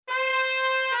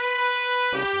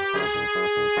How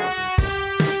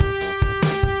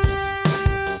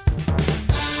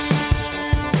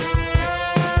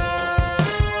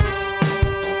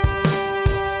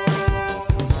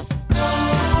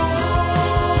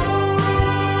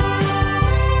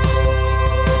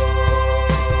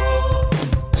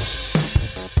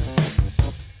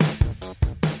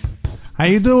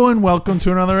you doing? Welcome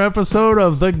to another episode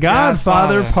of The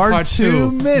Godfather Part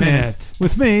 2 Minute.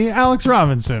 With me, Alex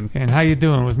Robinson. And how you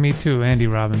doing? With me too, Andy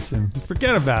Robinson.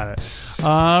 Forget about it.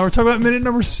 We're talking about minute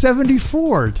number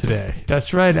 74 today.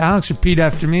 That's right. Alex, repeat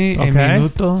after me. Okay. E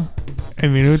minuto.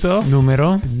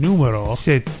 Numero.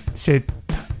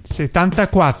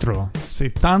 74.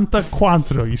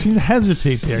 74. You seem to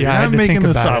hesitate there. Yeah, You're not making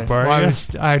this up, are you?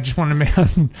 I just want to make...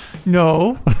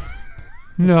 No.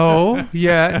 No.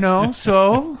 Yeah. No.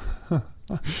 So.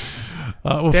 Wait,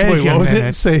 what was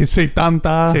it? Say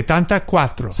 74.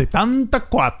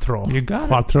 74. You got it.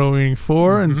 Quattro meaning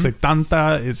 4, and 70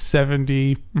 is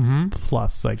 70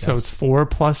 plus, I guess. So it's 4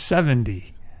 plus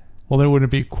 70. Well, then wouldn't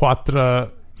it be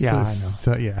quattro? Yeah, I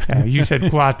know. Yeah, you said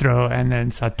quattro and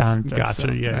then 70. Gotcha.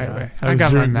 So, yeah. Anyway, I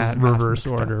got my math reverse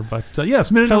order, but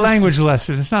yes, it's a language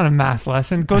lesson. It's not a math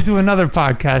lesson. Go do another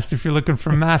podcast if you're looking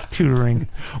for math tutoring.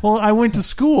 Well, I went to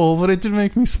school, but it didn't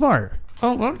make me smart.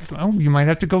 Oh, well, you might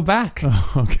have to go back.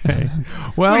 Oh, okay.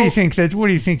 Well, what do you think? What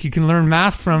do you think? You can learn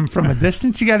math from a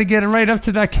distance? You got to get it right up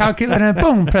to that calculator and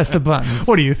boom, press the buttons.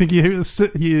 What do you think? You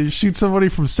shoot somebody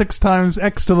from 6 times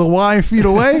x to the y feet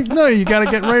away? No, you got to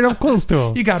get right up close to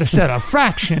them. You got to set up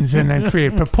fractions and then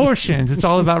create proportions. It's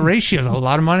all about ratios. A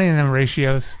lot of money in them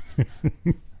ratios.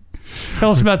 Tell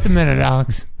us about the minute,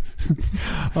 Alex.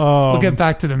 We'll get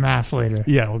back to the math later.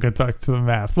 Yeah, we'll get back to the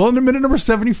math. Well, in minute number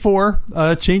 74,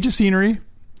 change of scenery.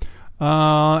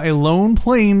 A lone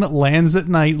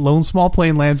small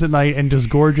plane lands at night and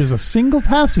disgorges a single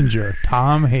passenger,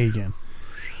 Tom Hagen.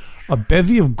 A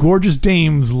bevy of gorgeous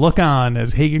dames look on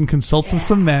as Hagen consults with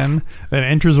some men, then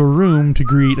enters a room to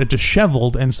greet a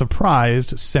disheveled and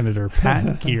surprised Senator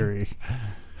Pat Geary.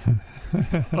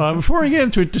 Before we get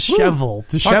into it, disheveled.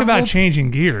 Talk about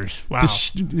changing gears. Wow.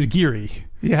 Geary.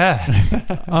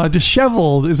 Yeah.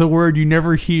 Disheveled is a word you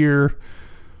never hear.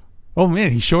 Oh,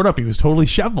 man, he showed up. He was totally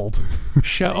sheveled.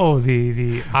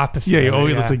 The opposite. Yeah, he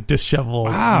always looks like disheveled.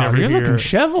 Wow, you're looking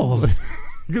sheveled.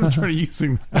 You're going to try to use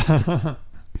that.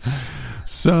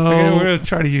 So we're going to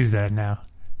try to use that now.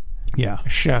 Yeah.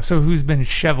 So who's been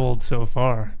sheveled so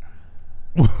far?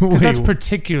 Because that's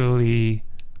particularly...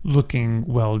 looking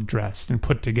well dressed and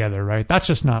put together, right? That's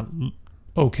just not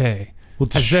okay. Well,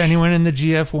 has there anyone in the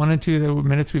GF 1 and 2 the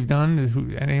minutes we've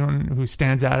done, anyone who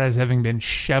stands out as having been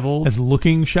sheveled? As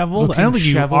looking sheveled? I don't think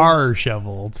you are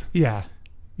sheveled. Yeah.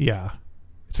 Yeah.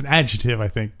 It's an adjective, I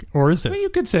think. Or is it? Well, you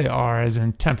could say are as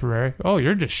in temporary. Oh,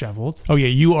 you're disheveled. Oh, yeah,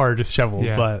 you are disheveled,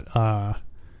 yeah. But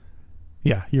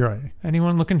yeah, you're right.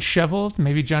 Anyone looking sheveled?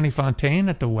 Maybe Johnny Fontaine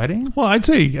at the wedding? Well, I'd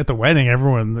say at the wedding,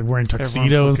 everyone wearing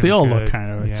tuxedos. They all look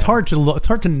kind of. Yeah. It's hard to not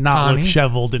Connie, look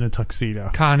sheveled in a tuxedo.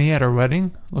 Connie at her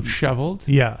wedding looked sheveled.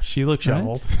 Yeah, she looked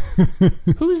sheveled. Right?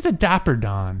 Who's the Dapper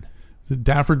Don? The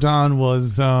Dapper Don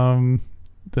was that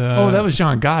was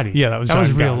John Gotti. Yeah, that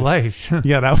was real life.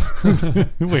 Yeah, that was. Wait,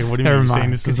 what do you mean? You're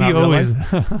saying this is not real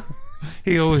life?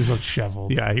 He always looked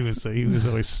sheveled. Yeah, he was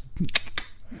always.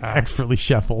 Expertly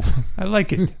shuffled. I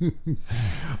like it.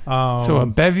 So a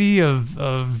bevy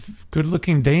of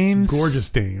good-looking dames,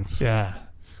 gorgeous dames. Yeah.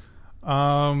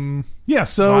 Yeah.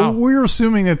 So we're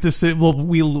assuming that this is,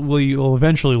 we'll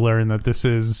eventually learn that this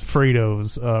is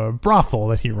Fredo's brothel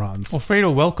that he runs. Well,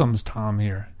 Fredo welcomes Tom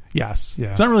here. Yes.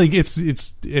 Yeah. It's not really.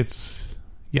 It's.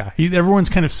 Yeah. Everyone's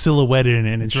kind of silhouetted in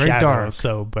it. It's very dark.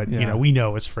 So, but we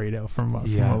know it's Fredo from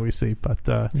what we see.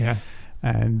 But yeah.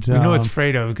 And we know it's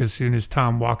Fredo because as soon as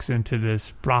Tom walks into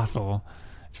this brothel,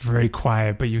 it's very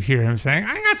quiet, but you hear him saying,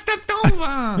 "I got stepped over."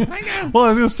 Well, I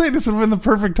was going to say this would have been the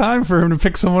perfect time for him to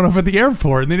pick someone up at the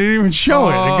airport, and they didn't even show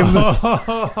it.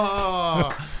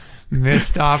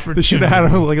 Missed opportunity. They should have had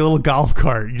him like a little golf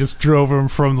cart. You just drove him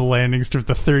from the landing strip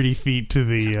to 30 feet to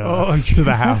the to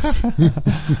the house.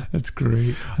 That's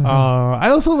great.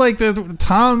 I also like that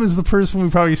Tom is the person we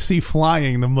probably see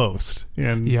flying the most.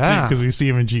 And because we see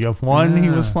him in GF1, he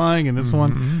was flying, and this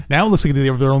one now it looks like they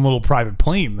have their own little private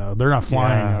plane. Though they're not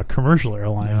flying commercial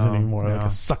airlines anymore, like a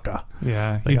sucker.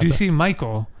 Yeah, you do see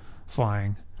Michael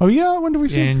flying. Oh yeah, when do we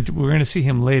see? And we're going to see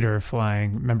him later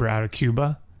flying. Remember, out of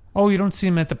Cuba. Oh, you don't see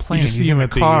him at the plane. You just see him in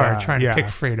the car trying to pick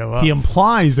Fredo up. He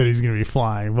implies that he's going to be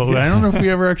flying, but I don't know if we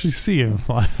ever actually see him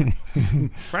flying.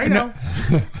 Fredo.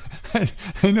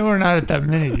 I know we're not at that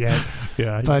minute yet.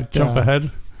 Yeah, but jump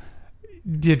ahead.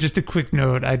 Yeah, just a quick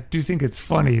note. I do think it's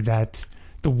funny that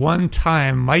the one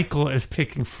time Michael is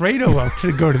picking Fredo up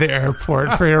to go to the airport,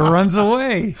 Fredo runs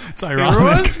away. It's ironic. He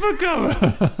runs for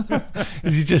cover.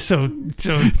 Is he just so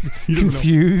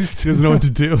confused? He doesn't know what to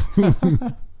do.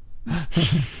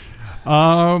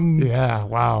 Yeah,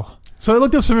 wow. So I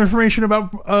looked up some information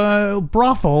about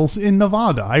brothels in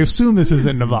Nevada. I assume this is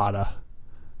in Nevada.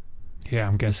 Yeah,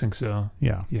 I'm guessing so.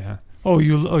 Yeah. Yeah. Oh,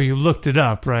 you looked it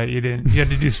up, right? You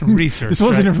had to do some research. This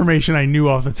wasn't right? information I knew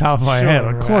off the top of my head.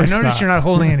 Of course, I noticed you're not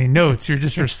holding any notes. You're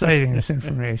just reciting this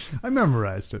information. I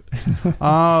memorized it.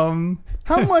 How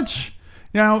much?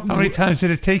 How many times did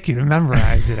it take you to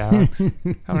memorize it, Alex?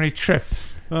 How many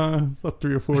trips? About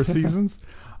 3 or 4 seasons.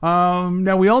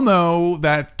 Now we all know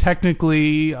that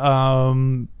technically, I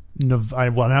don't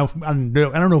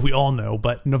know if we all know,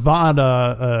 but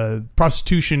Nevada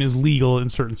prostitution is legal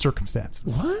in certain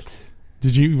circumstances. What?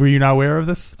 Were you not aware of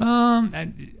this?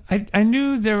 I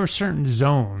knew there were certain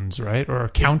zones, right, or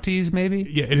counties, maybe.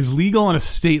 Yeah, it is legal on a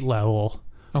state level.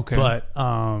 Okay, but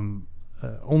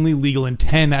only legal in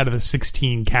 10 out of the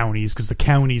 16 counties because the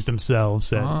counties themselves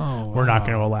said we're not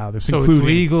going to allow this. So it's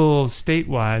legal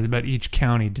statewide, but each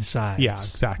county decides. Yeah,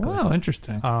 exactly. Wow,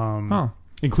 interesting.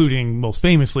 Including most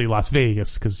famously Las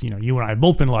Vegas, because you and I have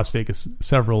both been to Las Vegas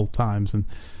several times, and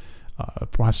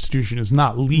prostitution is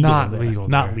not legal. Not there. legal.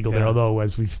 Not there, legal yeah. there. Although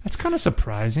that's kind of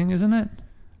surprising, isn't it?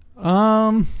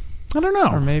 I don't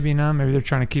know. Or maybe not. Maybe they're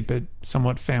trying to keep it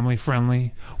somewhat family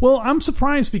friendly. Well, I'm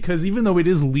surprised because even though it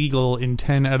is legal in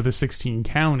 10 out of the 16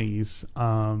 counties,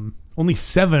 only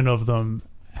 7 of them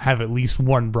have at least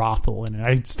one brothel in it.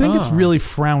 I think it's really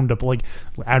frowned up. Like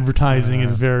advertising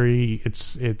is very.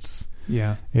 It's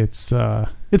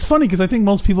funny because I think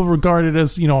most people regard it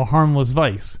as a harmless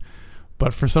vice,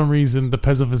 but for some reason the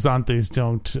Pezzovizantes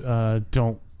don't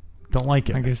like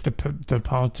it. I guess the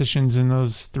politicians in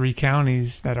those 3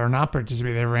 counties that are not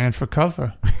participating, they ran for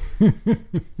cover.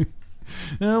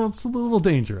 Well, it's a little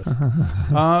dangerous.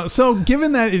 So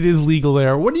given that it is legal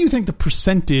there, what do you think the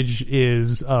percentage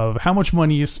is of how much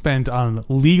money is spent on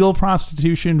legal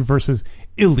prostitution versus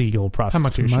illegal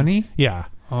prostitution? How much money? Yeah.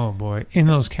 Oh, boy. In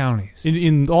those counties.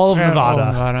 In all of Nevada. All of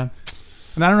Nevada.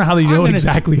 And I don't know how they know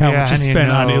exactly how much is spent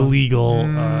on illegal.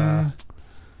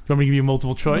 You want me to give you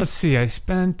multiple choice? Let's see.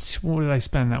 What did I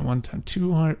spend that one time?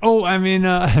 200. Oh, I mean,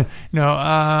 no.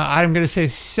 I'm going to say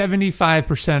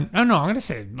 75%. Oh, no, I'm going to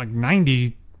say like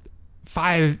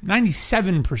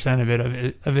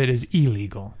 97% of it is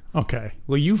illegal. Okay.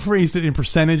 Well, you phrased it in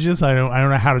percentages. I don't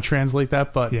know how to translate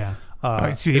that, but yeah.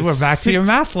 See, we're back to your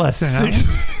math lesson.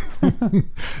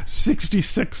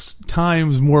 66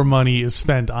 times more money is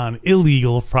spent on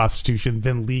illegal prostitution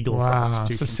than legal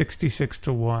prostitution. So 66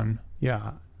 to 1.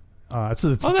 Yeah. That's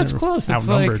close. It's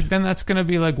then that's going to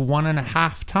be like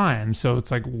 1.5 times. So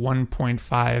it's like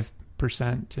 1.5% to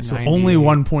 90. So only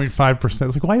 1.5%. It's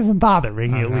like, why even bother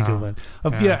making it legal then?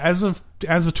 As of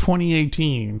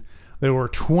 2018, there were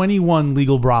 21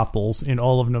 legal brothels in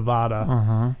all of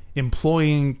Nevada,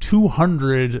 employing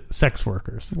 200 sex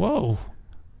workers. Whoa.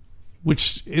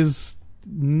 Which is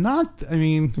not,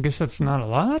 I guess that's not a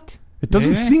lot. It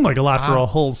doesn't seem like a lot for a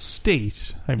whole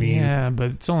state. Yeah, but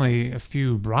it's only a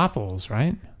few brothels,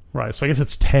 right? Right. So I guess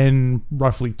it's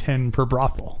roughly 10 per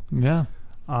brothel. Yeah.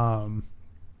 So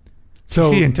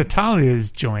see, in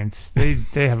Tatalia's joints, they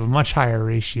have a much higher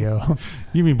ratio.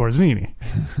 You mean Borzini?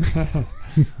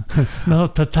 No,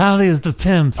 Tatalia is the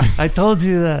pimp. I told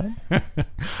you that.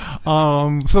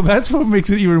 So that's what makes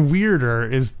it even weirder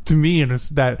is to me, and it's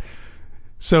that.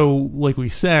 So, like we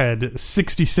said,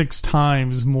 66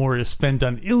 times more is spent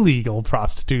on illegal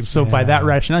prostitutes. So, by that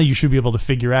rationale, you should be able to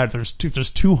figure out if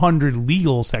there's 200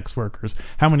 legal sex workers,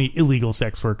 how many illegal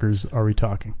sex workers are we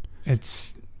talking?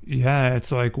 It's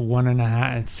like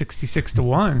 1.5. It's 66 to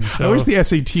 1. So I wish the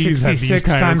SATs had these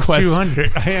kind of questions.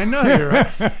 200. I know you're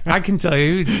right. I can tell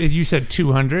you. You said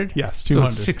 200. Yes, 200. So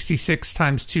it's 66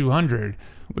 times 200,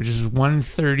 which is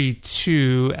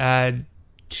 132. Add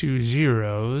 2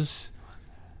 zeros.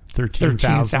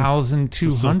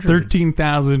 13,200.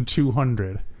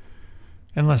 13,200.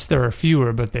 Unless there are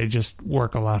fewer, but they just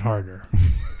work a lot harder.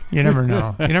 You never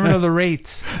know. You never know the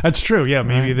rates. That's true. Yeah,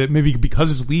 maybe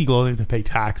because it's legal, they have to pay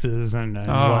taxes and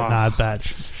whatnot. That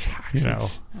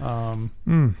taxes.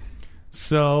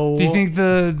 So, do you think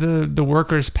the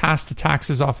workers pass the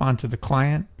taxes off onto the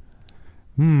client?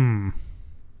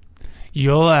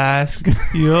 You'll ask.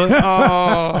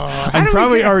 I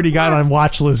probably already got on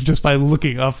watch list just by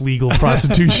looking up legal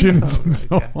prostitution and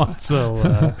so on. So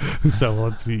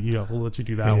let's see. We'll let you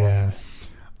do that one.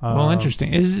 Well,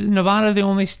 interesting. Is Nevada the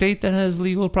only state that has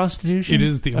legal prostitution? It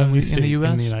is the only state in the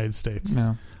U.S.? in the United States.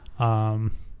 No.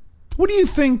 What do you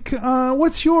think?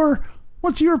 What's your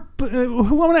What's your? I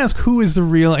want to ask, who is the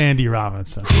real Andy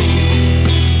Robinson?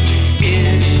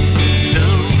 Is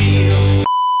the real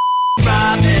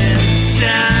Robinson?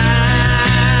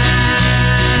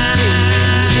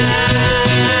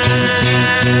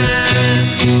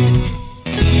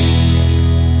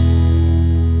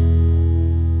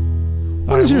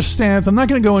 What is your stance? I'm not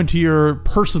going to go into your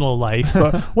personal life,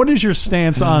 but what is your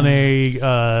stance on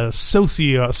a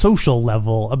social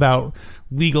level about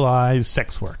legalized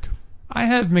sex work? I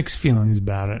have mixed feelings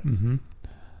about it. Mm-hmm.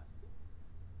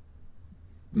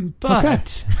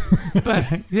 But,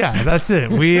 but yeah, that's it.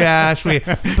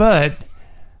 But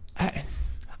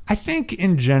I think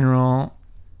in general,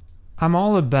 I'm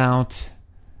all about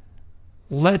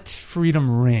let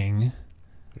freedom ring.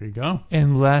 There you go.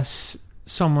 Unless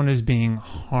someone is being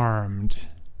harmed.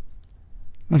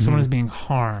 Unless someone is being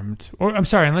harmed. Or, I'm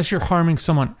sorry, unless you're harming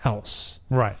someone else.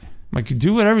 Right. Like, you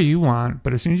do whatever you want,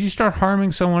 but as soon as you start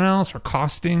harming someone else or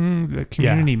costing the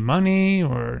community money,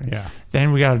 or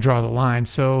then we got to draw the line.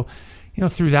 So,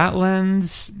 through that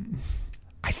lens,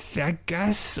 I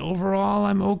guess overall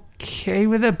I'm okay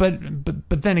with it.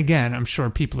 But then again, I'm sure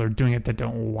people are doing it that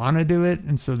don't want to do it,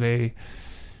 and so they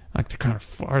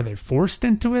are they forced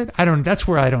into it? That's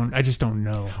where I just don't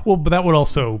know. Well, but that would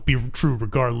also be true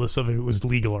regardless of if it was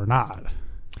legal or not.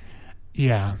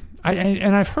 Yeah.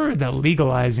 And I've heard that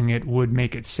legalizing it would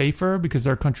make it safer because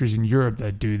there are countries in Europe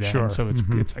that do that. Sure. So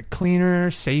it's like cleaner,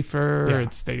 safer. Yeah.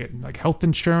 They get like health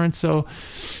insurance. So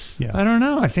I don't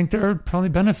know. I think there are probably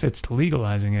benefits to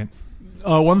legalizing it.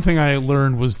 One thing I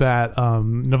learned was that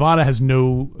Nevada has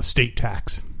no state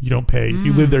tax. You don't pay.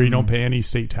 You live there, you don't pay any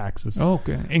state taxes. Oh,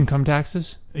 okay. Income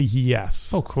taxes?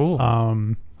 Yes. Oh, cool.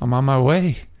 I'm on my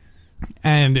way.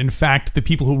 And in fact, the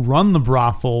people who run the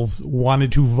brothels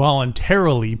wanted to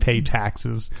voluntarily pay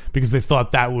taxes because they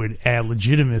thought that would add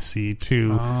legitimacy to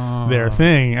their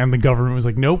thing. And the government was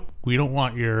like, "Nope, we don't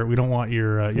want your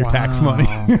tax money."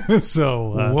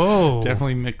 So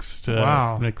definitely mixed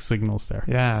signals there.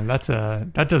 Yeah,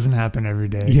 that doesn't happen every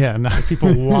day. Yeah, no.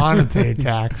 People want to pay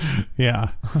tax.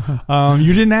 Yeah,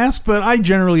 you didn't ask, but I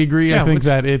generally agree. Yeah, I think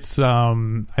that it's.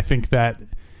 I think that.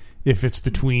 If it's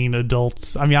between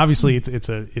adults, I mean, obviously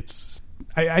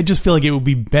I just feel like it would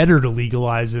be better to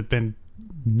legalize it than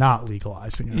not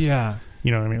legalizing it. Yeah. You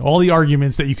know what I mean? All the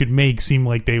arguments that you could make seem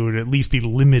like they would at least be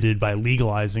limited by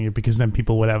legalizing it, because then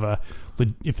people would have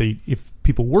if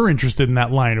people were interested in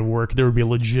that line of work, there would be a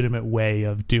legitimate way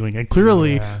of doing it.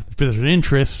 Clearly, if there's an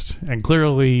interest, and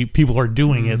clearly people are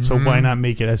doing it, so why not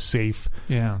make it as safe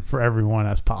for everyone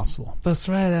as possible? That's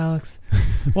right, Alex.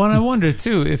 Well, and I wonder,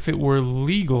 too, if it were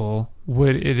legal,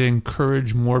 would it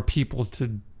encourage more people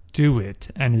to do it?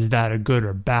 And is that a good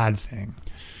or bad thing?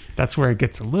 That's where it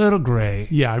gets a little gray.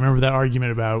 Yeah, I remember that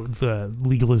argument about the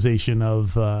legalization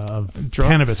of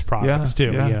cannabis products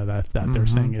too. Yeah, that they're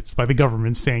saying it's by the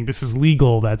government saying this is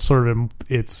legal. That's sort of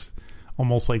it's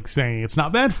almost like saying it's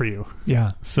not bad for you.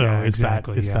 Yeah. So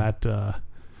exactly.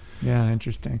 Yeah,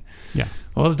 interesting. Yeah.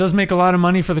 Well, it does make a lot of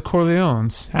money for the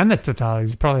Corleones and the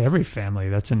Tatalis. Probably every family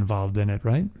that's involved in it,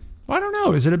 right? Well, I don't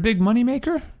know. Is it a big money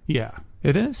maker? Yeah,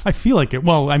 it is. I feel like it.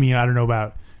 Well, I mean, I don't know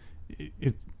about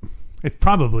it. It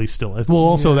probably still is. Well,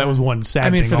 also that was one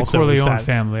sad thing. For the also Corleone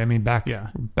family, I mean, back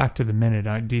to the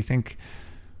minute. Do you think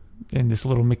in this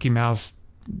little Mickey Mouse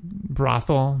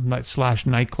brothel /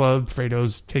 nightclub,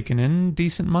 Fredo's taking in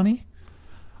decent money?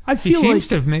 He seems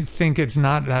to think it's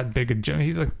not that big a joke.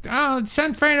 He's like, "Oh,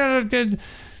 send Fredo to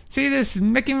see this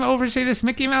oversee this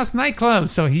Mickey Mouse nightclub."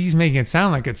 So he's making it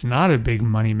sound like it's not a big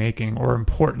money making or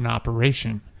important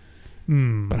operation.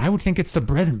 But I would think it's the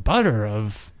bread and butter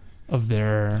of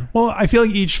their... Well, I feel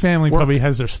like each family probably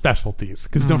has their specialties,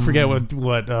 because don't forget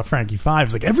what Frankie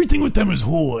Five's like, everything with them is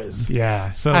whores.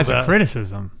 Yeah, so as a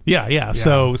criticism. Yeah.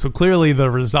 So clearly the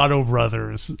Rosado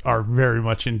brothers are very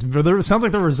much into... It sounds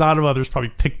like the Rosado brothers probably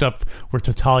picked up where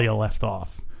Tatalia left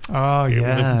off. Oh,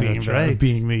 yeah, that's right.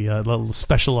 Being the little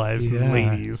specialized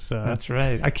ladies. That's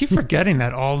right. I keep forgetting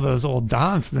that all those old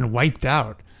dons have been wiped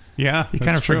out. Yeah, you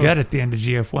kind of forget at the end of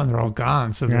GF1 they're all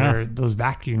gone. So those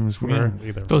vacuums were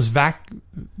there was vaci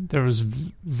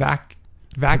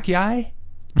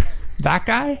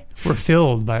were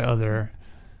filled by other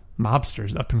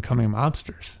mobsters, up and coming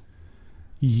mobsters.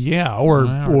 Yeah,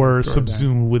 or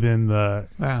subsumed within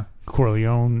the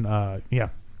Corleone. Yeah.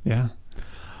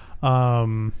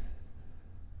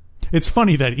 It's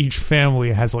funny that each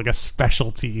family has like a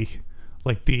specialty.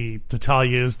 Like the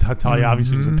Tatalia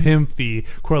obviously was a pimp. The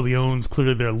Corleones,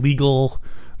 clearly their legal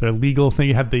thing.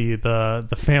 You had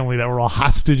the family that were all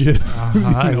hostages. What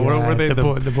were they? The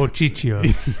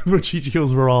Bochicchios.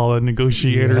 Bochicchios were all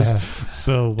negotiators. Yeah.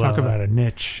 So talk about a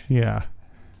niche. Yeah.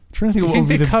 trying to think You what think would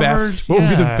be they the covered- best. What would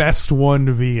be the yeah. best one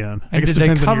to be in? I And guess did it they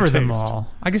depends on your cover them taste.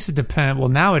 all? I guess it depends. Well,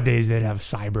 nowadays they'd have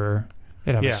cyber.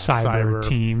 They'd have Yeah, a cyber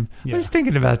team. yeah. I was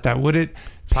thinking about that. Would it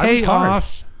Cyber's pay hard.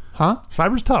 off? Huh?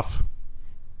 Cyber's tough.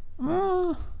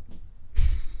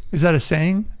 Is that a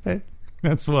saying?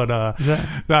 That's what Is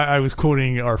that? I was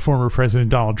quoting our former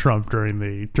president Donald Trump during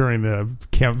the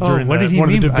camp Oh, during what did he one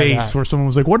of mean the by debates that? where someone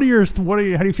was like, how do you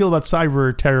feel about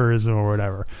cyber terrorism or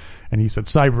whatever? And he said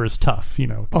cyber is tough.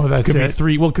 Oh, that's could be it?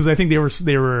 three. Well, because I think they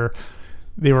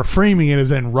were framing it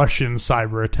as in Russian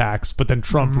cyber attacks, but then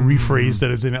Trump rephrased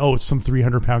it as in, it's some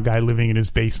 300-pound guy living in his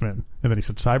basement, and then he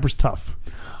said cyber's tough.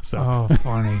 So. Oh,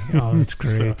 funny. Oh, that's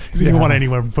great. So, you don't want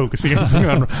anyone focusing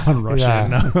on Russian,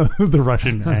 Yeah. the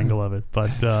Russian angle of it.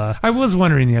 But I was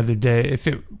wondering the other day if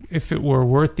it were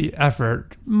worth the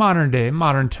effort,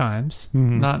 modern times,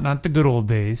 not the good old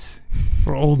days,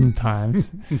 or olden times,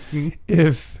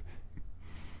 if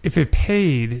it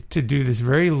paid to do this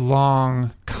very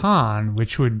long con,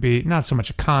 which would be not so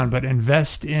much a con, but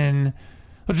invest in,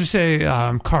 let's just say,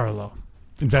 Carlo.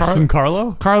 invest in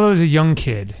Carlo. Carlo is a young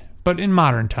kid, but in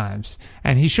modern times,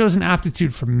 and he shows an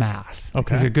aptitude for math.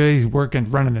 Okay. He's a good. He's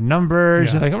running the numbers.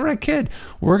 Yeah. You're like, all right, kid,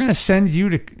 we're gonna send you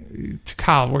to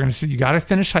college. We're gonna say you got to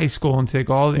finish high school and take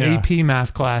all the Yeah. AP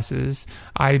math classes,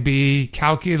 IB,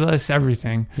 calculus,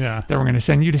 everything. Yeah. Then we're gonna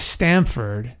send you to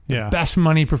Stanford, Yeah. the best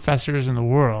money professors in the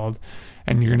world.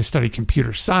 And you're going to study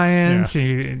computer science. Yeah.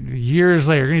 And years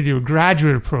later, you're going to do a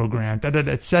graduate program,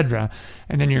 et cetera.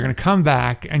 And then you're going to come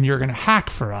back and you're going to hack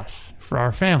for us, for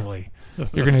our family.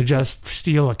 You're going to just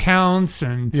steal accounts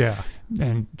and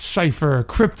cipher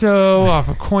crypto off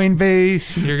of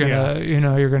Coinbase. You're gonna,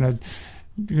 you're gonna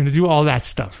do all that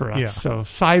stuff for us. Yeah. So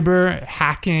cyber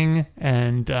hacking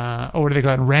and what do they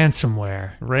call it?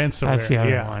 Ransomware. That's the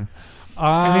other one.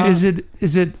 I mean,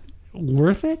 is it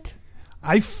worth it?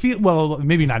 I feel, well,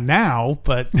 maybe not now,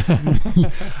 but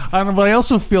I don't know. But I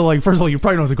also feel like, first of all, you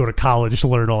probably don't have to go to college to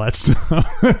learn all that stuff.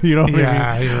 You know what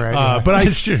I mean? You're right. But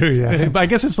That's true. Yeah. I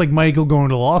guess it's like Michael going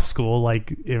to law school.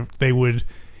 Like if they would,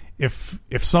 if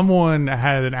someone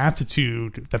had an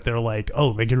aptitude that they're like,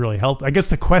 oh, they could really help. I guess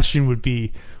the question would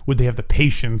be, would they have the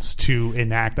patience to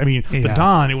enact? I mean, the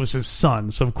Don, it was his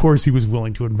son, so of course he was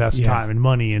willing to invest time and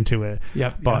money into it.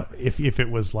 Yep. But if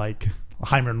it was like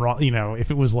Hyman Roth,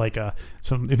 if it was like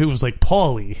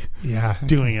Paulie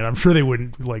doing it, I'm sure they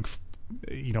wouldn't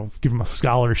give him a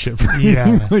scholarship for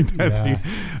like that. Yeah.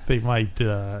 They might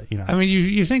I mean,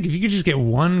 you think if you could just get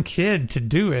one kid to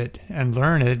do it and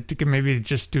learn it, you could maybe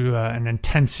just do an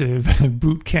intensive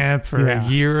boot camp for a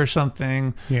year or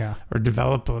something, or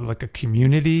develop a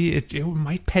community. It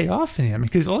might pay off in the end,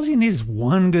 because all you need is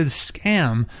one good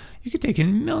scam. You could take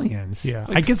in millions. Yeah,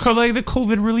 I guess like the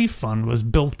COVID relief fund was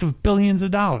built of billions of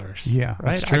dollars. Yeah,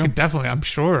 right. that's true. I'm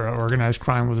sure organized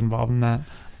crime was involved in that.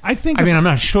 I mean, I'm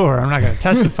not sure. I'm not going to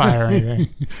testify or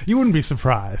anything. You wouldn't be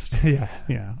surprised. Yeah.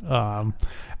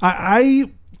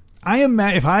 I am.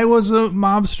 If I was a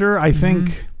mobster, I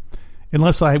think,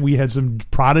 unless we had some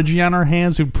prodigy on our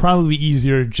hands, it would probably be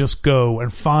easier to just go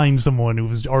and find someone who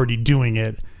was already doing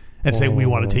it and say, we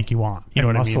want to take you on. You know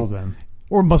what I mean? Muscle them.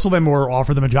 Or muscle them, or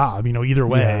offer them a job. Either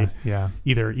way. Yeah.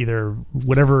 Either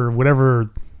whatever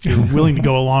you're willing to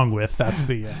go along with. That's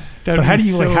the. But how do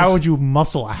you how would you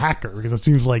muscle a hacker? Because it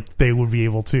seems like they would be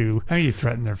able to. I mean, you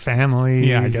threaten their families.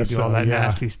 Yeah, I guess you do all so, that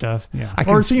nasty stuff. Yeah.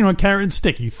 Or carrot and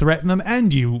stick. You threaten them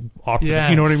and you offer them.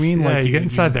 You know what I mean? Yeah, you get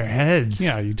inside their heads.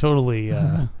 Yeah, you totally.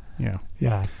 Yeah.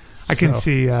 I can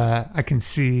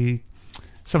see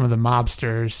some of the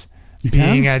mobsters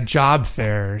being at job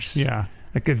fairs. Yeah.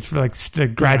 Like the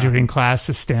graduating class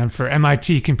of Stanford,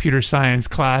 MIT computer science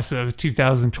class of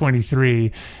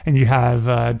 2023, and you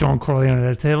have Don Corleone at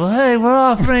the table. Hey, we're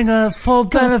offering a full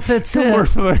benefits. Work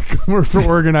for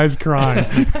organized crime.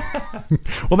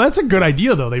 Well, that's a good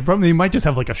idea, though. They might just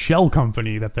have like a shell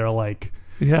company that they're like.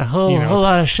 Yeah, whole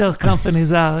lot of shell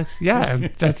companies, Alex. Yeah,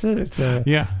 that's it. It's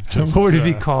what would it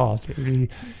be called?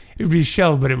 It would be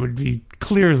shell, but it would be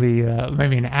clearly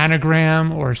maybe an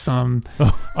anagram or some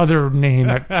other name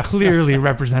that clearly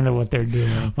represented what they're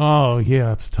doing. Oh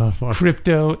yeah, it's a tough one.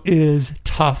 Crypto is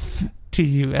tough.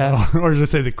 TUF. Or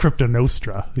just say the Crypto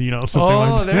Nostra. Something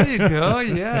like that. There you go.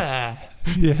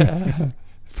 Yeah.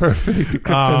 Perfect.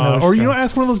 Or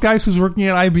ask one of those guys who's working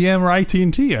at IBM or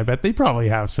AT&T. I bet they probably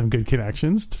have some good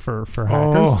connections for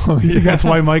hackers. You think that's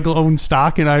why Michael owns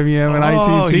stock in IBM and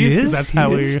AT&T? Because that's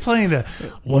how he's playing the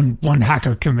one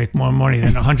hacker can make more money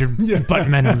than 100 butt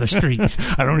men on the street.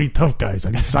 I don't need tough guys.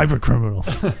 I need cyber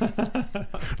criminals.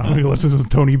 I don't need to listen to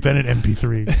Tony Bennett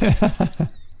MP3s.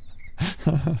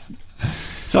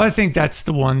 So I think that's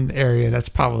the one area that's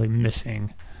probably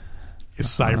missing.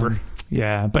 is cyber.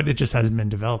 Yeah, but it just hasn't been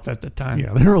developed at the time.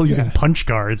 Yeah, they're all using punch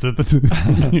cards at the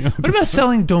time. What about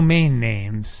selling domain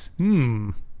names? Hmm.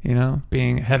 You know,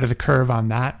 being ahead of the curve on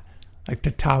that. Like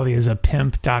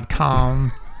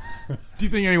Tatalia'sAPimp.com. Do you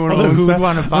think anyone Although owns who that? would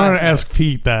wanna buy I'm going to that? ask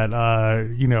Pete that,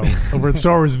 over at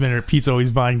Star Wars Minute, Pete's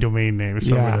always buying domain names.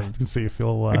 So Yeah. I'm going to see if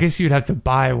he'll... I guess you'd have to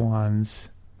buy ones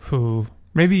who...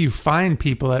 Maybe you find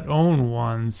people that own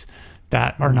ones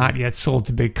that are not yet sold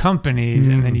to big companies,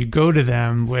 and then you go to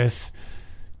them with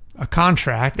a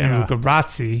contract and a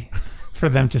Razzi for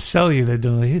them to sell you the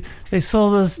domain. They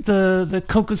sold us the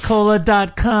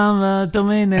Coca-Cola.com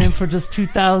domain name for just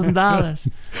 $2,000.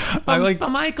 But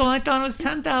Michael, I thought it was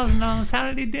 $10,000. How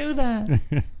did he do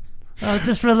that? Oh,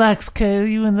 just relax, Kay.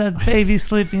 You and that baby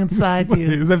sleeping inside you.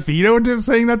 Is that Vito just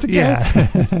saying that to Kay?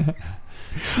 Yeah.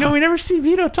 No, we never see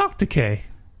Vito talk to Kay.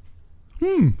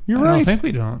 You're I right. don't think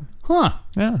we don't. Huh.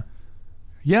 Yeah.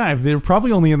 Yeah, they're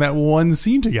probably only in that one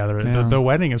scene together. Yeah. The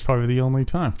wedding is probably the only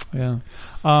time. Yeah.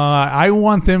 I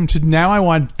want them to... Now I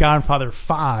want Godfather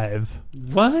 5.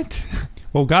 What?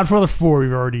 Well, Godfather 4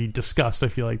 we've already discussed, I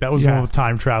feel like. That was the one with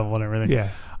time travel and everything.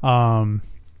 Yeah.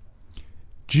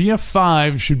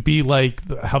 GF5 should be like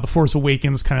how The Force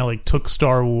Awakens kind of like took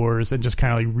Star Wars and just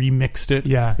kind of like remixed it.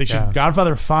 Yeah, They should. yeah.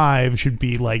 Godfather 5 should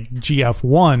be like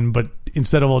GF1, but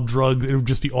instead of all drugs, it would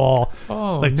just be all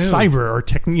like new. cyber or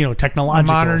technological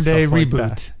Modern day stuff like reboot.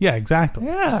 that. Yeah, exactly.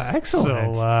 Yeah,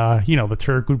 excellent. So, the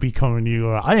Turk would be coming to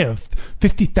you. I have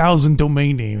 50,000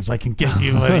 domain names I can get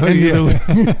you.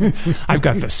 I've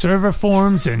got the server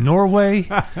farms in Norway.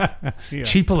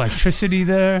 Cheap electricity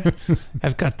there.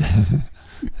 I've got the...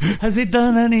 Has he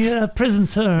done any prison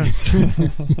terms?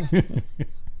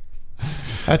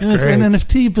 That's It's great. an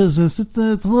NFT business. It's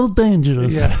a little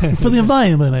dangerous for the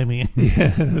environment. I mean, Yeah,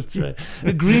 that's right.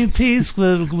 The Greenpeace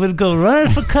would go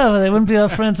right for cover. They wouldn't be our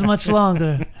friends much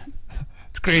longer.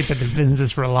 It's great that the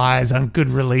business relies on good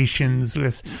relations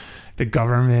with the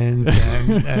government,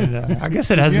 and I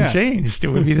guess it hasn't changed. It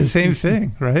would be the same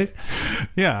thing, right?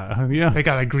 Yeah. They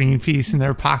got a Greenpeace in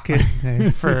their pocket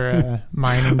for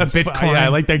mining Bitcoin. I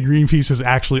like that Greenpeace is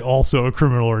actually also a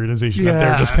criminal organization. That Yeah.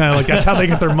 they're just kind of like that's how they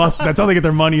get their That's how they get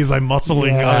their money is by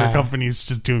muscling Yeah. other companies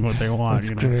just doing what they want.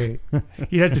 That's great.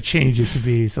 You had to change it to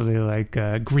be something like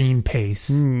Green Pace.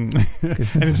 And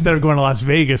instead of going to Las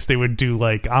Vegas, they would do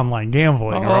like online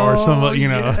gambling or some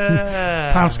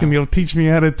Pops can teach me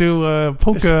how to do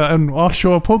poker and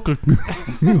offshore poker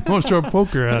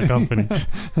company.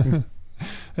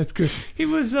 That's good. He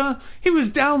was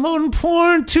downloading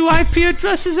porn 2 IP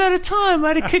addresses at a time.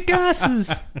 I'd kick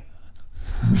asses.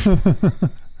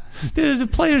 The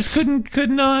players couldn't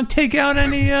take out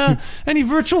any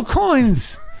virtual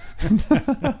coins.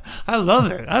 I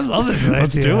love it. I love this.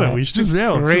 Let's do it. We should just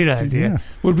great idea. Yeah.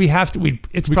 Would we have to? We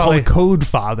Call it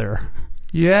Godfather.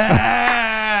 Yeah.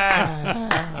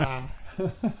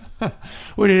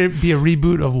 Would it be a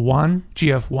reboot of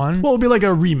GF1? Well, it'd be like a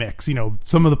remix.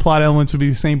 Some of the plot elements would be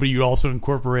the same, but you also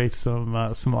incorporate some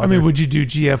other. I mean, would you do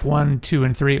GF1, 2,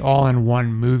 and 3 all in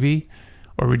one movie,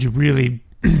 or would you really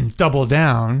double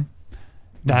down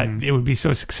that it would be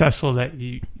so successful that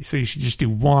you should just do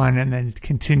 1 and then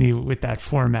continue with that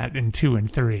format in 2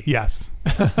 and 3? Yes.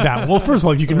 Well, first of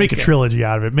all, if you can make a trilogy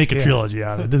out of it, make a trilogy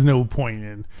out of it. There's no point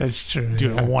in That's true.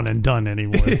 doing a one and done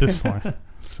anymore at this point.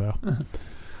 So,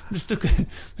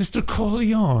 Mr.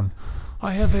 Corleone,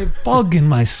 I have a bug in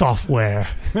my software.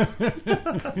 all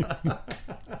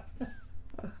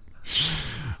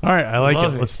right, I like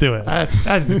Love it. it. Let's do it.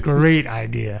 That's a great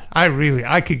idea.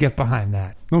 I could get behind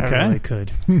that. Okay. I really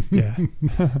could. Yeah.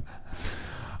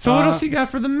 So what else you got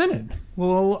for the minute?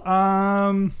 Well,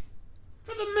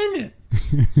 For the minute.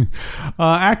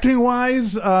 acting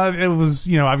wise, it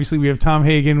was obviously we have Tom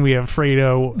Hagen, we have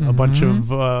Fredo, a bunch of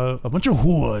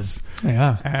whores,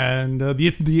 Yeah. and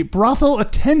the brothel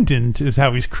attendant is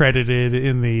how he's credited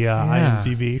in the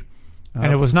IMDb.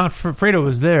 And it was not Fredo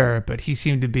was there, but he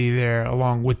seemed to be there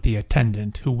along with the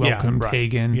attendant who welcomed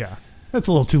Hagen. Yeah. That's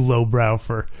a little too lowbrow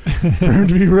for him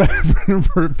to be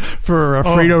for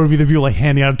Fredo to be the people like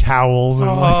handing out towels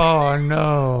and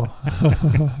no.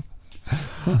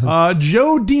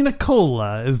 Joe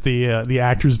DiNicola is the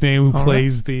actor's name who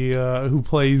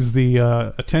plays the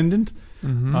attendant.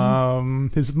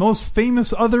 His most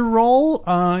famous other role,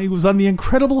 he was on the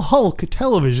Incredible Hulk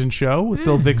television show with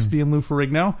Bill Bixby and Lou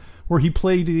Ferrigno, where he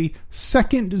played the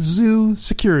second zoo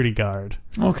security guard.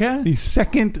 Okay. The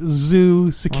second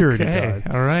zoo security guard.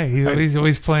 All right. He's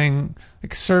always playing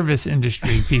like service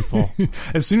industry people.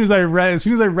 As soon as I read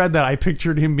that, I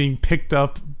pictured him being picked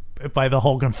up by the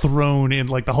Hulk and thrown in,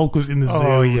 like the Hulk was in the zoo.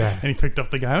 Oh, yeah. And he picked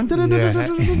up the guy.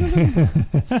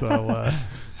 So,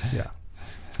 yeah.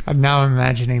 I'm now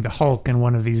imagining the Hulk in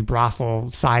one of these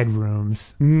brothel side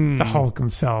rooms. The Hulk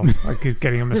himself, like he's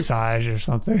getting a massage or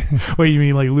something. Wait, you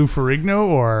mean like Lou Ferrigno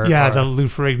or? Yeah, or, the Lou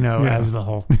Ferrigno as the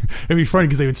Hulk. It'd be funny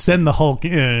because they would send the Hulk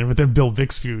in, but then Bill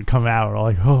Bixby would come out,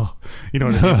 like, oh, you know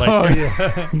what I mean? Like,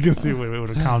 you can see it would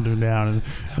have calmed him down. And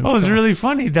It's really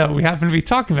funny that we happen to be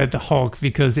talking about the Hulk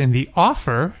because in The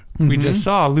Offer, we just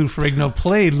saw Lou Ferrigno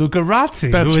played Luca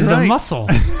Razzi, who is the muscle.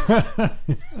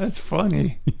 That's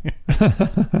funny.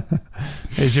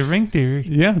 There's your ring theory.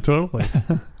 Yeah, totally.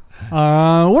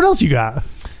 What else you got?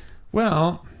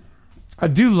 Well, I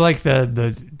do like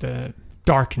the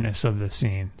darkness of the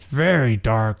scene. It's very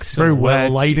dark. Very well.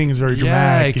 Lighting is very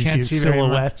dramatic. You can't see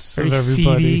silhouettes very of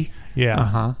everybody. seedy.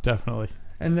 Yeah, definitely.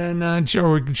 And then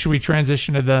should we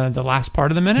transition to the last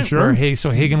part of the minute? Sure. Where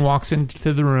so Hagen walks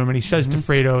into the room and he says to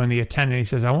Fredo and the attendant, he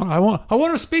says, I want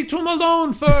to speak to him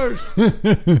alone first.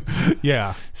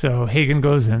 Yeah. So Hagen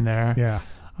goes in there. Yeah.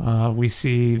 We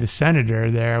see the senator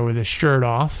there with his shirt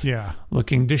off. Yeah.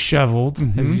 Looking disheveled,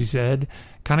 as you said,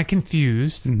 kind of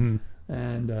confused. And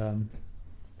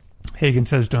Hagen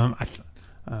says to him, I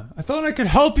thought I could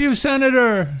help you,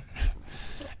 Senator.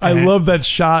 I love that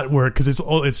shot where, because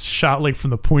it's shot like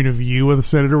from the point of view of the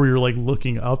senator, where you're like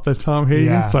looking up at Tom Hagen.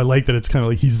 Yeah. So I like that it's kind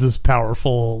of like he's this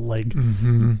powerful, like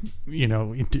you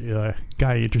know,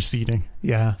 guy interceding.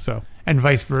 Yeah. So and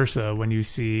vice versa, when you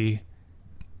see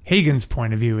Hagen's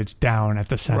point of view, it's down at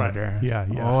the senator. Right. Yeah.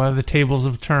 Yeah. Oh, the tables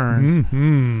have turned.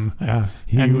 Yeah.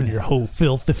 You and your whole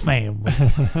filthy family.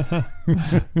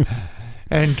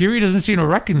 And Geary doesn't seem to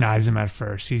recognize him at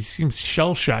first. He seems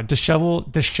shell-shocked,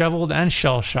 disheveled and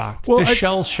shell-shocked. Well,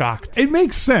 shell-shocked. It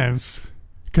makes sense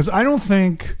because I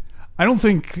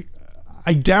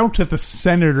doubt that the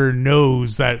senator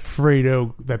knows that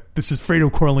this is Fredo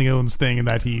Corleone's thing and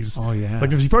that he's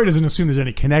like, he probably doesn't assume there's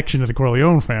any connection to the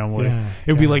Corleone family.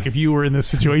 It would be like if you were in this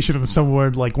situation and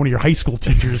someone like one of your high school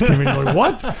teachers came in and like,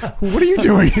 what are you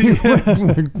doing?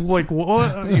 like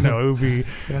what? You know,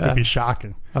 it'd be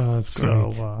shocking. Oh, that's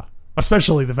great. So,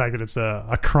 especially the fact that it's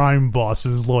a crime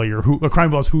boss's lawyer, a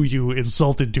crime boss who you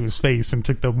insulted to his face and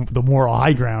took the moral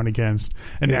high ground against,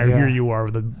 and now here you are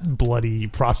with a bloody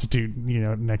prostitute, you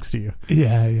know, next to you.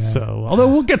 Yeah. So, although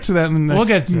we'll get to that in the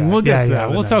next. We'll get to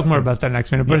that. We'll talk more about that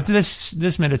next minute. But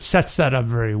this minute sets that up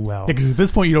very well. Because at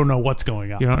this point you don't know what's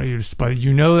going on. But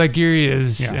you know that Geary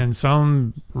is in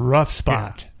some rough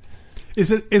spot.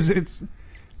 Yeah.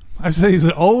 Is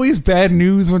it always bad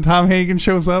news when Tom Hagen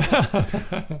shows up?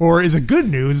 Or is it good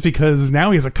news because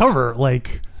now he has a cover?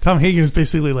 Like, Tom Hagen is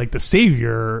basically like the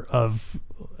savior of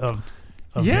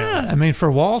him. I mean,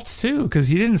 for Waltz too, because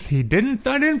I didn't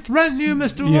threaten you,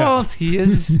 Mr. Waltz.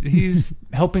 He's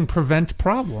helping prevent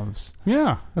problems.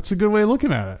 Yeah, that's a good way of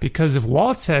looking at it. Because if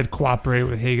Waltz had cooperated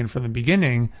with Hagen from the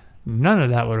beginning, none of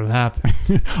that would have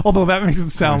happened. Although that makes it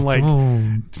sound like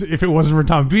if it wasn't for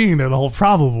Tom being there, the whole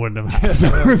problem wouldn't have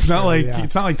happened. It's not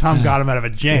like Tom got him out of a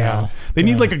jam. They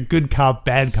need like a good cop,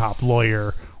 bad cop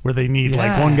lawyer where they need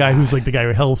like one guy who's like the guy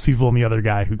who helps people and the other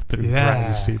guy who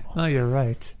threatens people. Oh, you're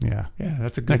right. Yeah,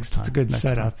 that's a good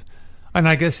setup. And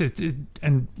I guess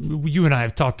and you and I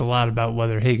have talked a lot about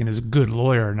whether Hagen is a good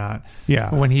lawyer or not.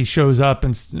 Yeah, when he shows up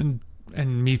and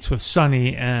meets with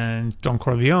Sonny and Don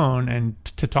Corleone and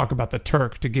to talk about the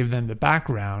Turk, to give them the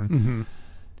background.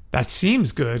 That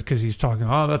seems good because he's talking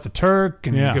all about the Turk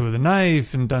and he's good with a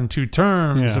knife and done 2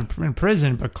 terms in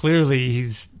prison, but clearly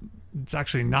it's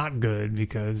actually not good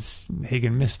because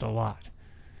Hagen missed a lot.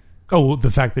 Oh,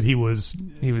 the fact that he was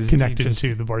connected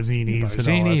to the Barzinis.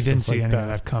 He didn't see any of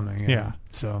that coming. Yeah.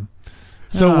 So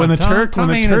when the Turk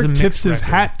tips his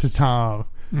hat to Tom,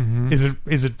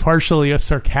 is it partially a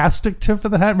sarcastic tip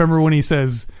of the hat? Remember when he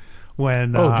says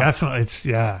definitely, it's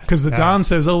because the Don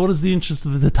says, "Oh, what is the interest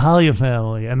of the D'Italia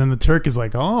family?" And then the Turk is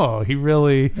like, "Oh, he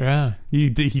really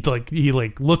he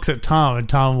looks at Tom and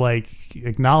Tom like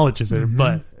acknowledges it,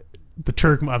 but." The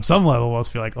Turk on some level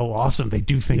must feel like, oh, awesome! They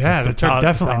do think. Yeah, the Turk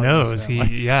definitely knows.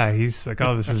 He's like,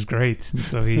 oh, this is great. And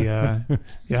so he, it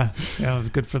was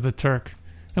good for the Turk.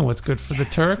 And what's good for the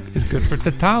Turk is good for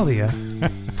D'Italia.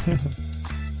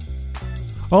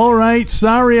 All right,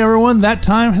 sorry everyone, that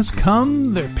time has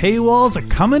come. Their paywalls are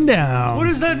coming down. What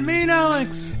does that mean,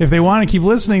 Alex? If they want to keep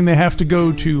listening, they have to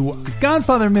go to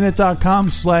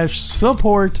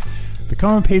godfatherminute.com/support.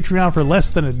 Become a Patreon for less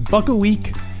than $1 a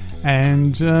week.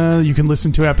 And you can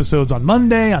listen to episodes on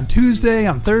Monday, on Tuesday,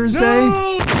 on Thursday.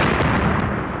 No!